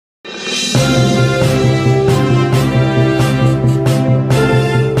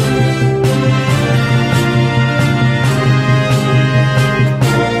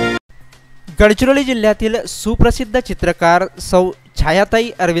गडचिरोली जिल्ह्यातील सुप्रसिद्ध चित्रकार सौ छायाताई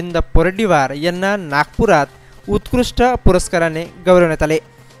अरविंद पोरडीवार यांना नागपुरात उत्कृष्ट पुरस्काराने गौरवण्यात आले।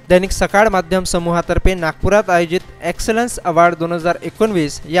 दैनिक सकाळ माध्यम समूहातर्फे नागपुरात आयोजित एक्सलन्स अवॉर्ड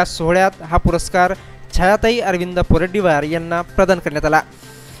 2019 या सोहळ्यात हा पुरस्कार छायाताई अरविंद पोरडीवार यांना प्रदान करण्यात आला।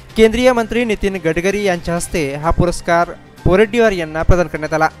 केंद्रीय मंत्री नितीन गडकरी यांच्या हस्ते हा पुरस्कार पोरडीवार यांना प्रदान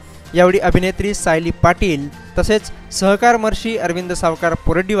करण्यात आला। यावेळी अभिनेत्री सायली पाटील तसेच सहकार महर्षी अरविंद सावकार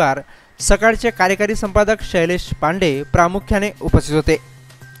पोरडीवार, सकाळचे कार्यकारी संपादक शैलेश पांडे प्रामुख्याने उपस्थित होते।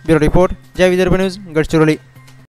 ब्युरो रिपोर्ट, जय विदर्भ न्यूज, गडचिरोली।